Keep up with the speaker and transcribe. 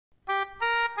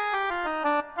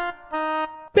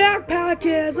Backpack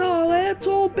is a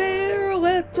little bear,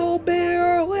 little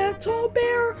bear, little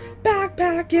bear.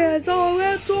 Backpack is a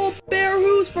little bear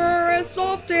whose fur is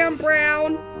soft and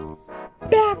brown.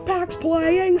 Backpack's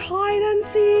playing hide and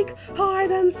seek,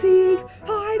 hide and seek,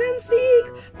 hide and seek.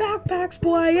 Backpack's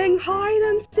playing hide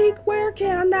and seek. Where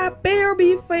can that bear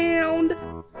be found?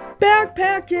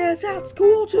 Backpack is at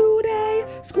school today,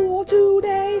 school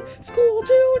today, school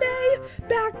today.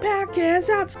 Backpack is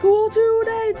at school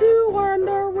today to learn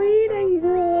the reading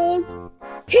rules.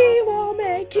 He will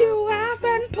make you laugh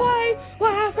and play,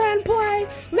 laugh and play,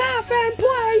 laugh and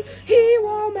play. He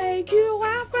will make you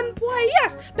laugh and play.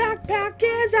 Yes, Backpack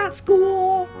is at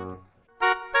school.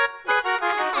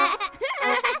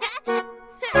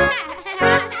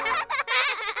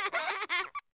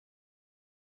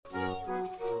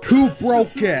 Who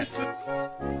broke it?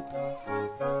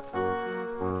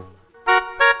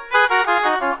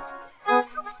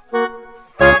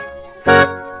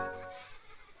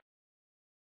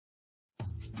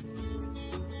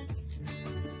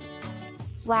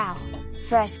 Wow,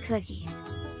 fresh cookies.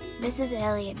 Mrs.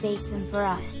 Elliot baked them for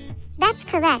us. That's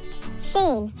correct,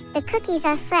 Shane. The cookies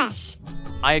are fresh.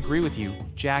 I agree with you,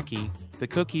 Jackie. The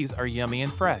cookies are yummy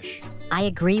and fresh. I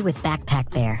agree with Backpack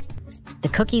Bear. The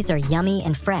cookies are yummy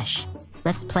and fresh.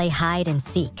 Let's play hide and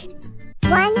seek.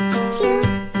 1, 2,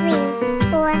 3,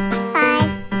 4,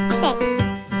 5, 6,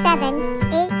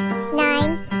 7, 8,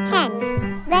 9,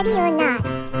 10. Ready or not,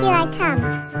 here I come.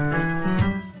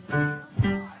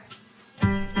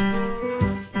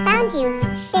 Found you,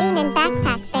 Shane and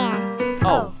Backpack Bear.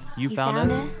 Oh, you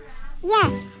found us?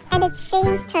 Yes, and it's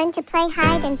Shane's turn to play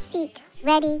hide and seek.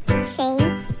 Ready,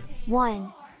 Shane?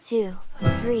 1, 2,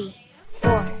 3,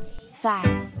 4,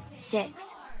 5,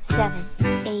 6, 7,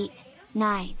 8,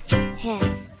 9,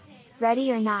 10.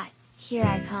 Ready or not, here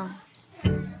I come.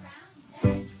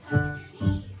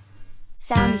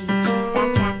 Found you,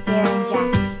 Backpack Bear and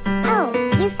Jackie. Oh,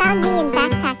 you found me and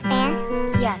Backpack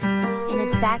Bear? Yes, and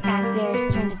it's Backpack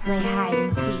Bear's turn to play hide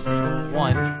and seek.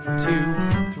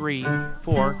 1, 2, 3,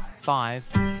 4, 5,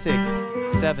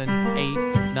 6, 7,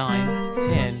 8, 9,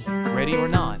 10. Ready or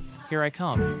not, here I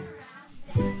come.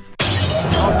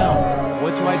 Oh no,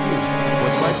 what do I do?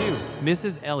 What do I do?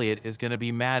 Mrs. Elliot is gonna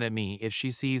be mad at me if she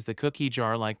sees the cookie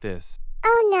jar like this.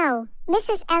 Oh no,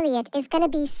 Mrs. Elliot is gonna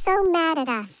be so mad at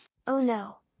us. Oh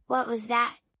no, what was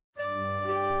that?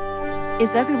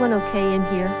 Is everyone okay in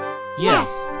here? Yes,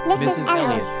 Mrs.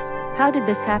 Elliot. How did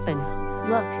this happen?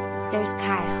 Look, there's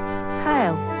Kyle.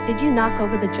 Kyle, did you knock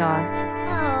over the jar?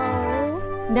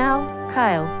 Oh. Now,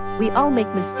 Kyle, we all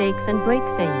make mistakes and break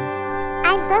things.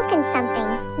 I've broken something,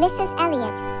 Mrs.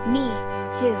 Elliot. Me,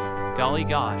 too. Golly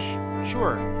gosh,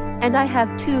 sure. And I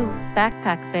have too,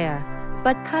 Backpack Bear.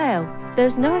 But Kyle,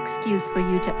 there's no excuse for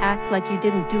you to act like you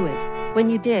didn't do it. When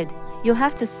you did, you'll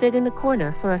have to sit in the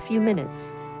corner for a few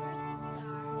minutes.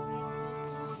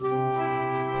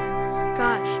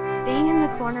 Gosh, being in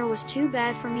the corner was too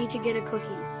bad for me to get a cookie,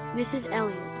 Mrs.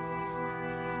 Elliot.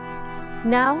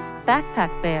 Now,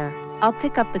 Backpack Bear, I'll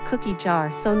pick up the cookie jar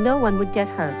so no one would get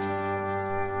hurt.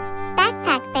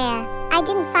 Backpack Bear, I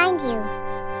didn't find you.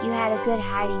 You had a good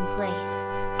hiding place.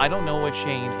 I don't know what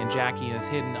Shane and Jackie has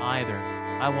hidden either.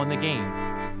 I won the game.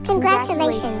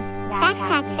 Congratulations,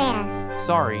 Backpack Bear.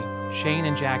 Sorry, Shane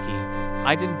and Jackie.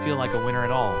 I didn't feel like a winner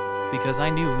at all, because I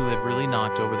knew who had really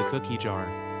knocked over the cookie jar.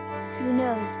 Who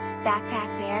knows,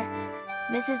 Backpack Bear?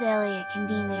 Mrs. Elliot can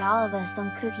bring all of us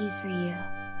some cookies for you.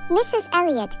 Mrs.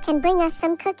 Elliot can bring us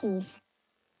some cookies.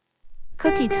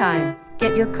 Cookie time.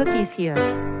 Get your cookies here.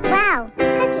 Wow,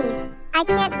 cookies. I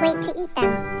can't wait to eat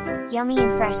them. Yummy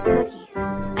and fresh cookies.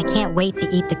 I can't wait to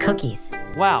eat the cookies.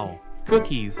 Wow,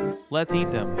 cookies. Let's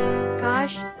eat them.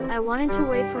 Gosh, I wanted to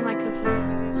wait for my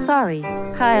cookie. Sorry,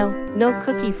 Kyle, no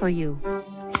cookie for you.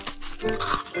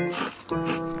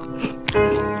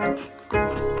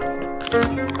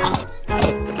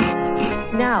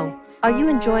 Now, are you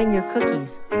enjoying your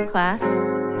cookies, class?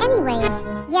 Anyways,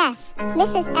 yes,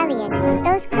 Mrs. Elliot,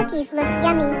 those cookies look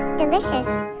yummy, delicious,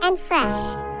 and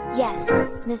fresh. Yes,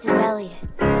 Mrs. Elliot,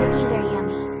 cookies are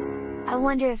yummy. I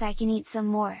wonder if I can eat some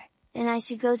more. Then I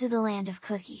should go to the land of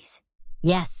cookies.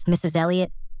 Yes, Mrs.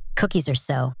 Elliot, cookies are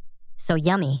so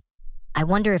yummy. I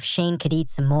wonder if Shane could eat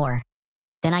some more.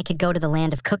 Then I could go to the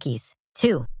land of cookies,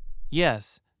 too.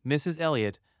 Yes, Mrs.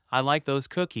 Elliot, I like those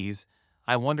cookies.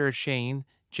 I wonder if Shane,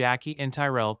 Jackie, and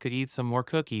Tyrell could eat some more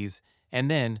cookies,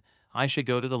 and then I should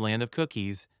go to the land of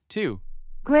cookies, too.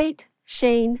 Great,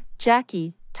 Shane,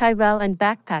 Jackie, Tyrell, and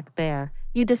Backpack Bear.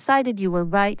 You decided you were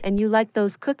right and you like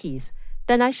those cookies.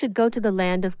 Then I should go to the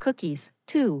land of cookies,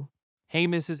 too. Hey,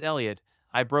 Mrs. Elliot,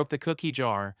 I broke the cookie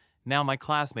jar. Now my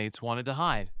classmates wanted to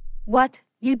hide. What?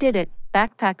 You did it,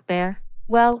 Backpack Bear.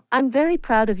 Well, I'm very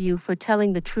proud of you for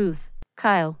telling the truth.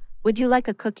 Kyle, would you like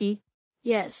a cookie?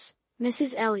 Yes,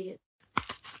 Mrs. Elliot.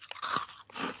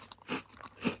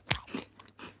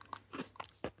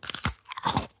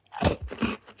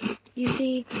 You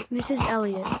see, Mrs.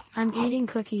 Elliot, I'm eating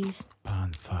cookies.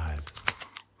 Pond 5.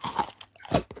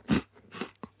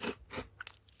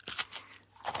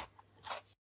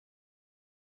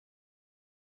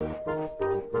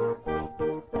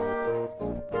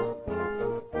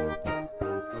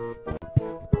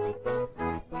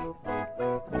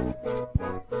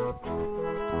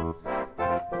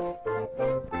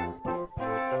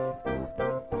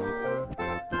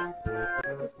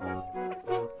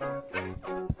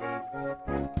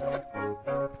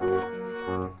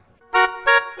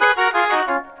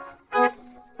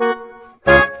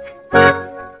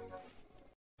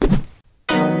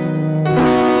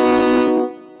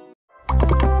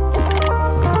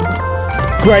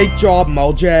 Great job,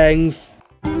 Mojang's.